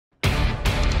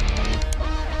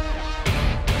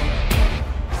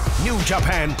New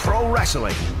Japan Pro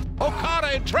Wrestling.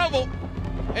 Okada in trouble,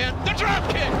 and the drop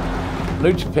kick.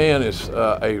 New Japan is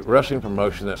a wrestling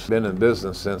promotion that's been in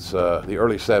business since the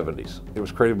early 70s. It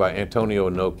was created by Antonio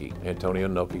Inoki. Antonio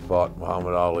Inoki fought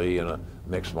Muhammad Ali in a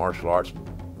mixed martial arts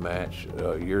match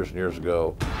years and years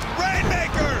ago.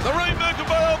 Rainmaker! The Rainmaker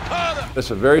by Okada!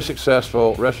 It's a very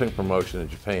successful wrestling promotion in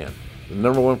Japan. The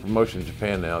 #1 promotion in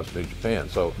Japan now is New Japan.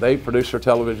 So they produce their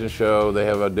television show, they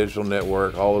have a digital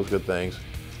network, all those good things.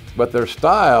 But their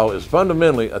style is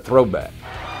fundamentally a throwback.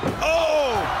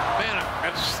 Oh! Man,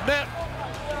 and Smith,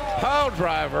 pile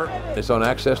driver. It's on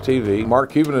Access TV.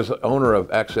 Mark Cuban is the owner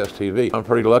of Access TV. I'm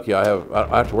pretty lucky. I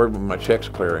have to work with my checks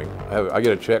clearing. I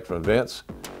get a check from Vince,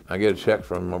 I get a check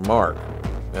from Mark.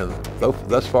 And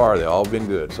thus far, they've all been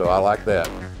good, so I like that.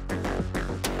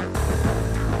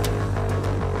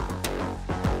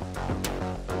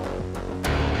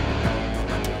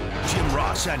 Jim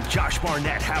Ross and Josh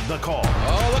Barnett have the call.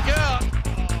 Oh, look out!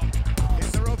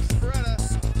 Hit the ropes,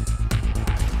 Beretta.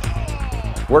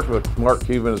 Working with Mark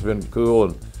Cuban has been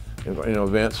cool, and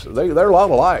Vince. They're a lot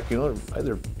alike.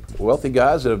 They're wealthy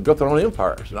guys that have built their own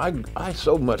empires, and I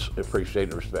so much appreciate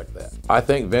and respect that. I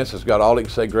think Vince has got all he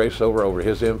can say grace over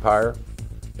his empire,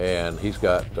 and he's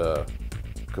got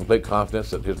complete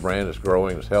confidence that his brand is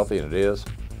growing, is healthy, and it is.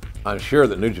 I'm sure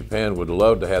that New Japan would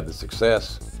love to have the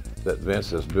success that Vince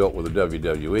has built with the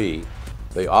WWE.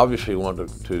 They obviously want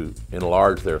to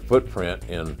enlarge their footprint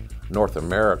in North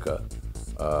America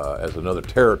as another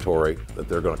territory that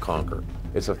they're going to conquer.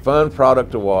 It's a fun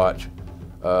product to watch.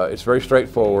 It's very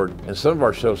straightforward, and some of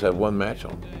our shows have one match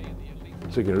on them.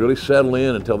 So you can really settle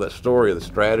in and tell that story of the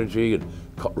strategy and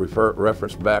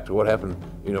reference back to what happened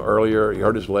earlier. He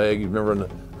hurt his leg. You remember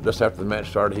just after the match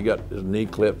started, he got his knee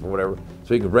clipped or whatever.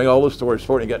 So you can bring all those stories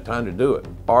forward and you got time to do it.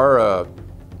 Our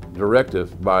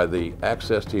directive by the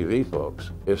Access TV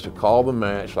folks is to call the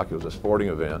match like it was a sporting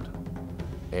event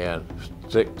and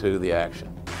stick to the action.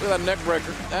 Look at that neck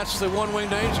breaker. That's the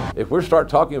one-winged angel. If we start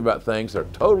talking about things that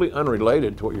are totally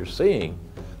unrelated to what you're seeing,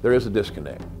 there is a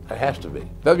disconnect. It has to be.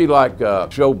 That'd be like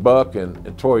Joe Buck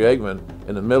and Troy Aikman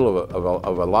in the middle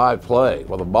of a live play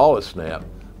while the ball is snapped,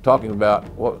 talking about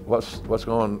what's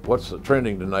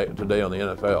trending today on the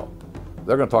NFL.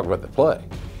 They're going to talk about the play.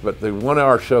 But the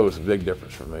 1-hour show is a big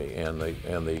difference for me, and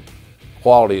the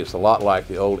quality is a lot like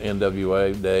the old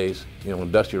NWA days.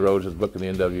 When Dusty Rhodes was booking the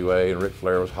NWA and Ric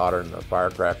Flair was hotter than a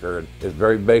firecracker. And it's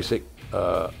very basic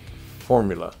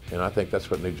formula, and I think that's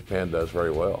what New Japan does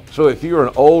very well. So if you're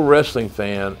an old wrestling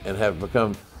fan and have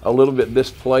become a little bit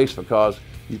displaced because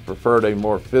you preferred a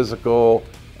more physical,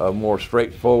 a more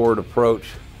straightforward approach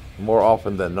more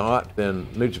often than not, then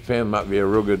New Japan might be a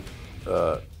real good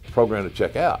program to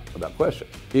check out, without question.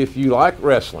 If you like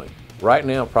wrestling, right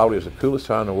now probably is the coolest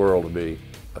time in the world to be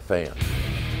a fan.